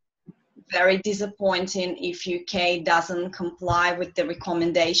very disappointing if UK doesn't comply with the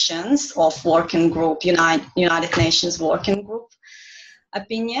recommendations of working group, United Nations working group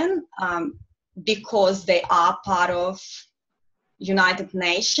opinion, because they are part of United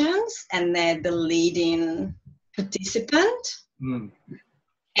Nations and they're the leading participant. Mm.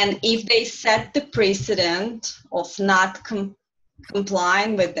 And if they set the precedent of not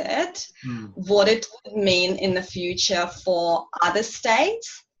complying with it, what it would mean in the future for other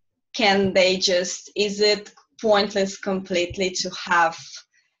states, can they just, is it pointless completely to have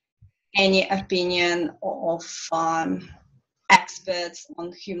any opinion of experts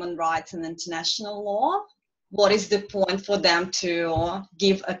on human rights and international law? What is the point for them to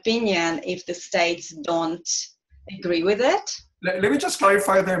give opinion if the states don't agree with it? Let me just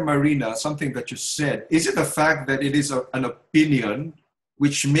clarify there, Marina, something that you said. Is it the fact that it is an opinion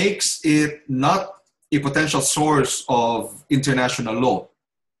which makes it not a potential source of international law?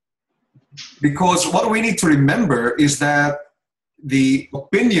 Because what we need to remember is that the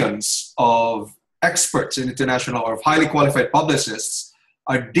opinions of experts in international or of highly qualified publicists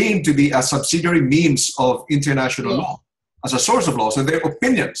are deemed to be a subsidiary means of international law, as a source of law. So they're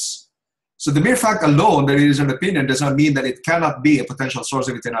opinions. So the mere fact alone that it is an opinion does not mean that it cannot be a potential source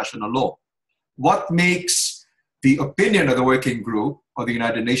of international law. What makes the opinion of the working group or the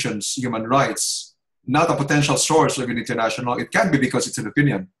United Nations human rights not a potential source of international law? It can be because it's an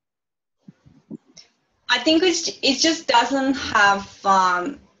opinion. I think it just doesn't have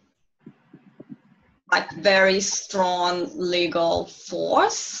like very strong legal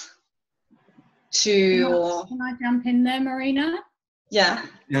force to... Can I jump in there, Marina? Yeah.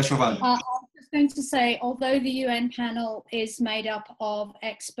 Yeah, Siobhan. I was just going to say, although the UN panel is made up of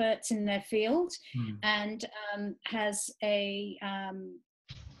experts in their field and has a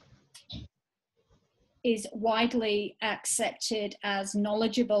is widely accepted as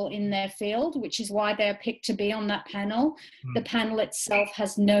knowledgeable in their field, which is why they're picked to be on that panel. The panel itself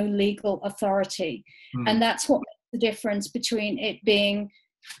has no legal authority. And that's what makes the difference between it being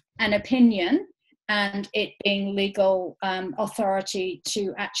an opinion and it being legal authority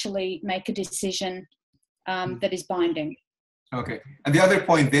to actually make a decision that is binding. Okay. And the other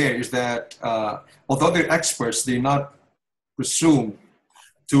point there is that although they're experts, they're not presumed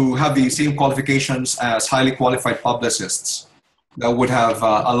to have the same qualifications as highly qualified publicists that would have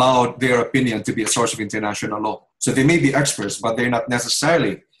allowed their opinion to be a source of international law. So they may be experts, but they're not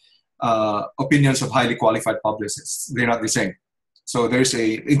necessarily opinions of highly qualified publicists. They're not the same. So there's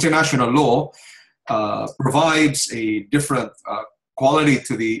international law provides a different quality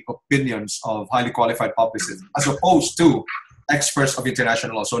to the opinions of highly qualified publicists as opposed to experts of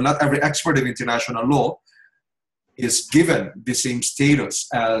international law. So not every expert of international law is given the same status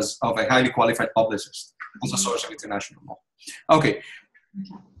as of a highly qualified publicist as a source of international law. Okay.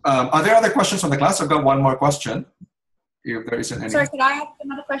 Are there other questions from the class? I've got one more question, if there isn't any. Sorry, could I ask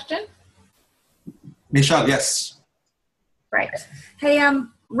another question? Michelle, yes. Right. Hey,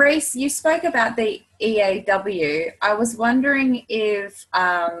 Rhys, you spoke about the EAW. I was wondering if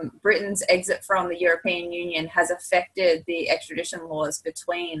Britain's exit from the European Union has affected the extradition laws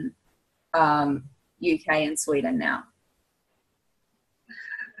between UK and Sweden now.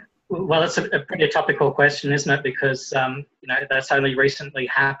 Well, it's a pretty topical question, isn't it? Because that's only recently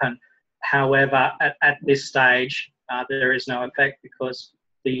happened. However, at this stage, there is no effect because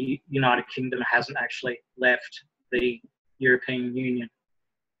the United Kingdom hasn't actually left the European Union.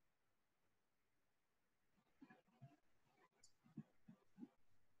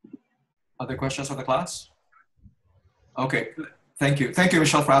 Other questions of the class? Okay, thank you. Thank you,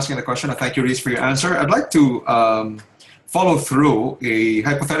 Michelle, for asking the question, and thank you, Rhys, for your answer. I'd like to follow through a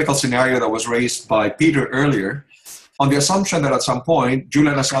hypothetical scenario that was raised by Peter earlier on the assumption that at some point,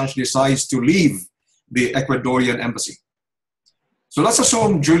 Julian Assange decides to leave the Ecuadorian embassy. So let's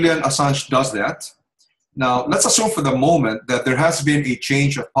assume Julian Assange does that. Now, let's assume for the moment that there has been a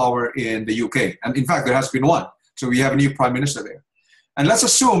change of power in the UK. And in fact, there has been one. So we have a new prime minister there. And let's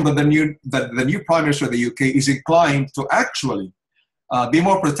assume that the new prime minister of the UK is inclined to actually be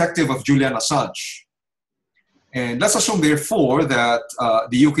more protective of Julian Assange. And let's assume, therefore, that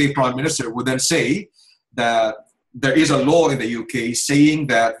the UK prime minister would then say that there is a law in the UK saying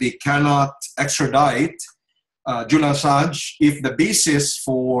that they cannot extradite Julian Assange if the basis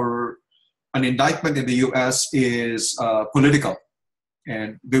for an indictment in the US is political.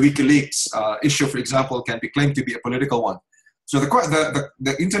 And the WikiLeaks issue, for example, can be claimed to be a political one. So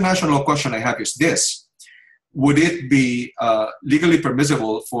the international law question I have is this: would it be legally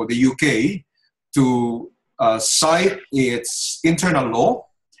permissible for the UK to cite its internal law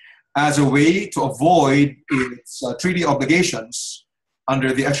as a way to avoid its treaty obligations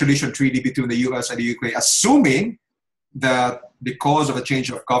under the extradition treaty between the US and the UK, assuming that because of a change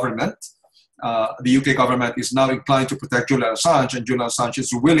of government, the UK government is now inclined to protect Julian Assange, and Julian Assange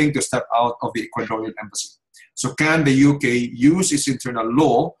is willing to step out of the Ecuadorian embassy. So can the UK use its internal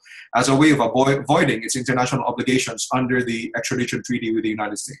law as a way of avoiding its international obligations under the extradition treaty with the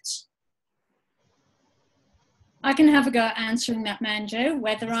United States? I can have a go at answering that, Manjo.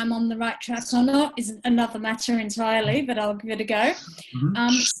 Whether I'm on the right track or not is another matter entirely, but I'll give it a go.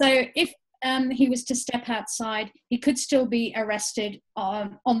 So if he was to step outside, he could still be arrested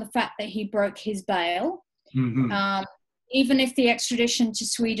on the fact that he broke his bail. Even if the extradition to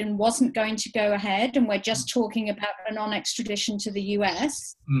Sweden wasn't going to go ahead, and we're just talking about a non-extradition to the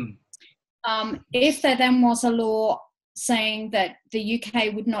US, if there then was a law saying that the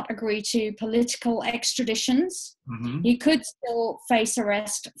UK would not agree to political extraditions, he could still face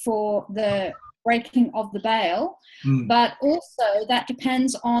arrest for the breaking of the bail. But also that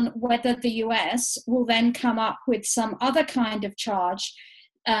depends on whether the US will then come up with some other kind of charge,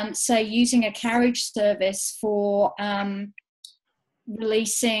 say using a carriage service for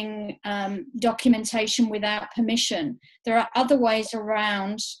releasing documentation without permission. There are other ways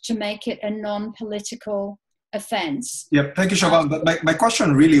around to make it a non-political offence. Yeah, thank you, Siobhan. But my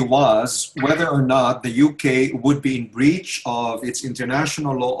question really was whether or not the UK would be in breach of its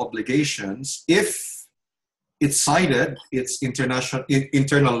international law obligations if it cited its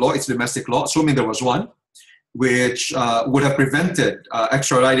internal law, its domestic law, assuming there was one, which would have prevented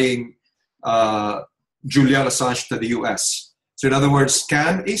extraditing Julian Assange to the US. So in other words,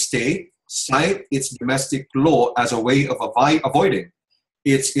 can a state cite its domestic law as a way of avoiding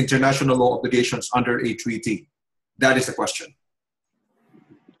its international law obligations under a treaty? That is the question.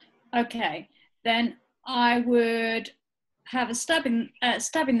 Okay, then I would have a stab in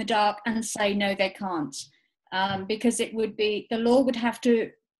the dark and say no, they can't, because it would be, the law would have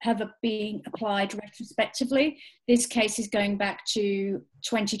to have been applied retrospectively. This case is going back to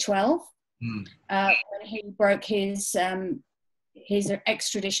 2012, when he broke his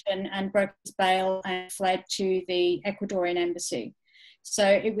extradition and broke his bail and fled to the Ecuadorian embassy. So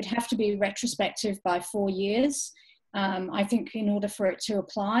it would have to be retrospective by 4 years, I think, in order for it to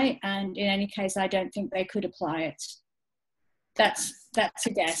apply. And in any case, I don't think they could apply it. That's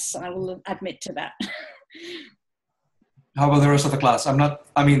a guess. I will admit to that. How about the rest of the class? From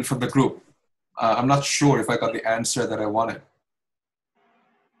the group. I'm not sure if I got the answer that I wanted.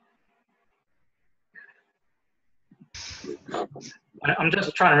 I'm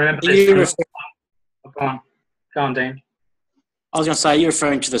just trying to remember this. Go on, Dean. I was going to say, you're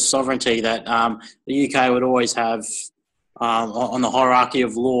referring to the sovereignty that the UK would always have on the hierarchy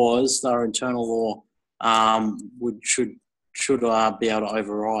of laws. Their internal law should be able to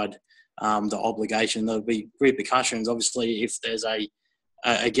override the obligation. There'll be repercussions, obviously, if there's a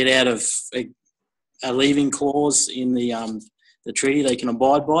get out of a leaving clause in the treaty. They can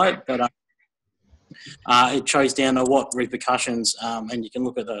abide by it, but it shows down to what repercussions, and you can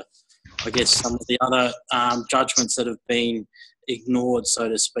look at some of the other judgments that have been ignored, so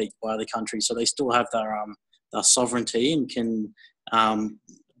to speak, by the country. So they still have their sovereignty and can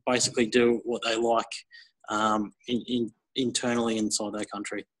basically do what they like internally inside their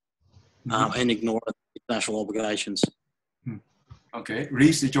country, and ignore international obligations. Okay,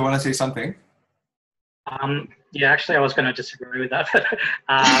 Rhys, did you want to say something? Yeah, actually, I was going to disagree with that.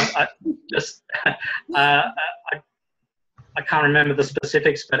 I can't remember the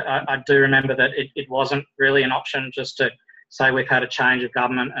specifics, but I do remember that it wasn't really an option just to say we've had a change of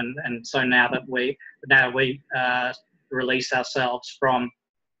government, and so now we release ourselves from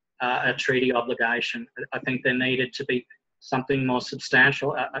a treaty obligation. I think there needed to be something more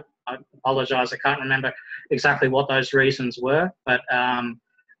substantial. I apologise, I can't remember exactly what those reasons were, but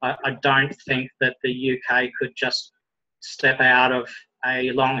I don't think that the UK could just step out of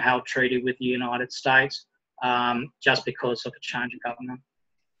a long-held treaty with the United States just because of a change of government.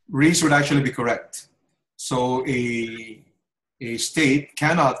 Rhys would actually be correct. So a state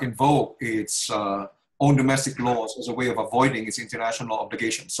cannot invoke its own domestic laws as a way of avoiding its international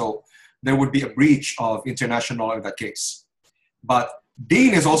obligations. So there would be a breach of international law in that case. But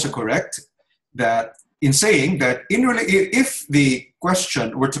Dean is also correct that in saying that if the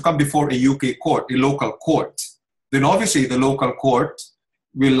question were to come before a UK court, a local court, then obviously the local court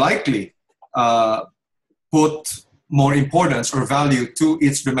will likely put more importance or value to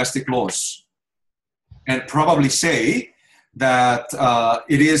its domestic laws and probably say that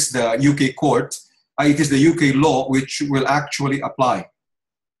it is the UK court, it is the UK law which will actually apply.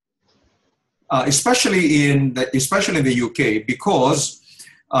 Especially in the UK, because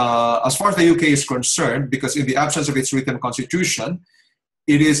as far as the UK is concerned, because in the absence of its written constitution,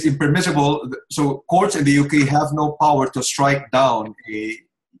 it is impermissible. So courts in the UK have no power to strike down a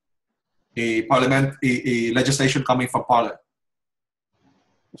legislation coming from Parliament.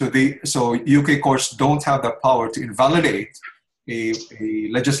 So UK courts don't have the power to invalidate a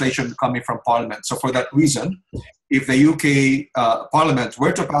legislation coming from Parliament. So for that reason, if the UK Parliament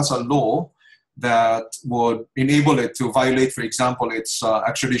were to pass a law that would enable it to violate, for example, its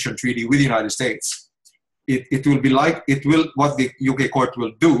extradition treaty with the United States, it will be like, what the UK court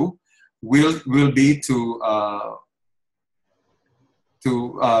will do will be to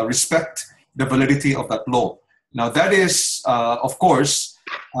respect the validity of that law. Now that is, of course,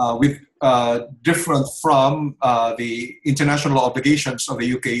 different from the international obligations of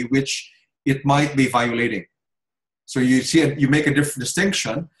the UK, which it might be violating. So you see, you make a different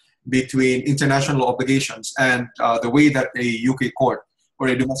distinction between international obligations and the way that a UK court or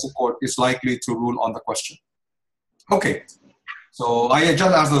a domestic court is likely to rule on the question. Okay, so I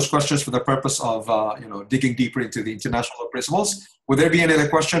just asked those questions for the purpose of digging deeper into the international principles. Would there be any other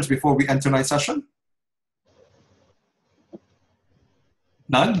questions before we end tonight's session?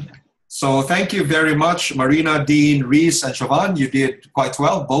 None? So thank you very much, Marina, Dean, Rhys, and Siobhan. You did quite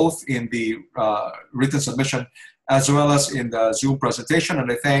well, both in the written submission as well as in the Zoom presentation.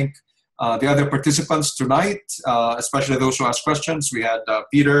 And I thank the other participants tonight, especially those who asked questions. We had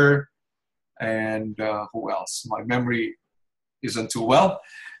Peter and who else? My memory isn't too well.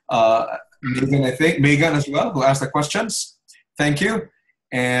 Megan, I think, Megan as well, who asked the questions. Thank you.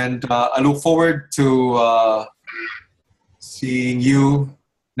 And I look forward to seeing you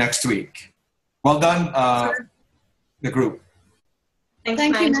next week. Well done, the group. Thanks,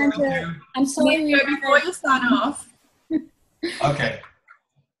 Thank you, Manjo. Manjo. I'm sorry. Before you sign off. Okay.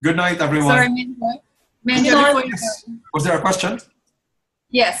 Good night, everyone. Sorry, Manjo. Manjo, Yes. before you go. Was there a question?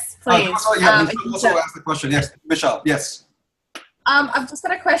 Yes, please. Yeah, you also asked the question. Yes, Michelle. Yes. I've just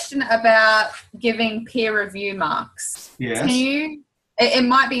got a question about giving peer review marks. Yes. Can you? It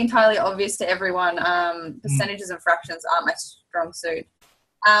might be entirely obvious to everyone. Percentages and fractions aren't my strong suit.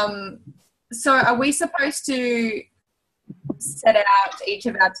 So are we supposed to set out each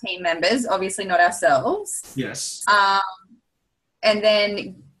of our team members, obviously not ourselves? Yes. And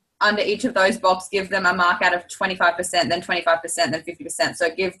then under each of those boxes, give them a mark out of 25%, then 25%, then 50%. So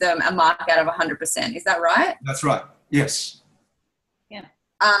give them a mark out of 100%. Is that right? That's right. Yes. Yeah.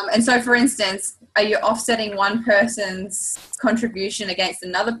 And so, for instance, are you offsetting one person's contribution against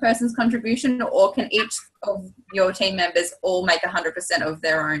another person's contribution, or can each of your team members all make 100% of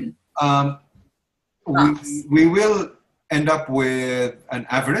their own? We will end up with an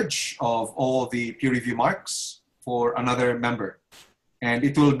average of all the peer review marks for another member. And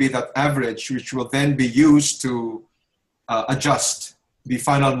it will be that average which will then be used to adjust the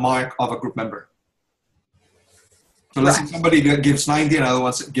final mark of a group member. So let's say somebody gives 90, another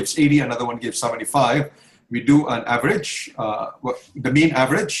one gives 80, another one gives 75. We do an average, the mean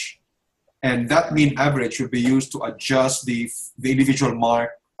average, and that mean average will be used to adjust the individual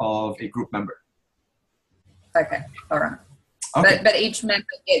mark of a group member. Okay, all right. Okay. But each member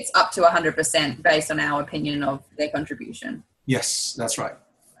gets up to 100% based on our opinion of their contribution. Yes, that's right.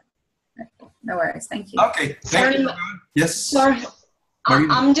 No worries, thank you. Okay, thank you. Yes. Sorry.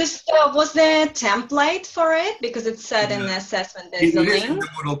 Marina. I'm just, was there a template for it? Because it said in the assessment there's a It is in link. the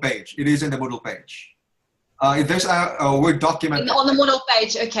Moodle page. It is in the Moodle page. There's a Word document. On the Moodle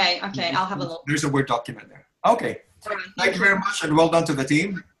page, okay, I'll have a look. There's a Word document there. Okay. All right, Thank you very much, and well done to the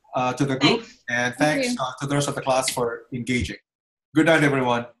team, to the group, Thanks. and Thank thanks you. to the rest of the class for engaging. Good night,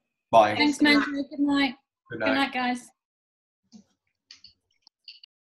 everyone. Bye. Thanks, Manjo. Good night. Good Good night, guys.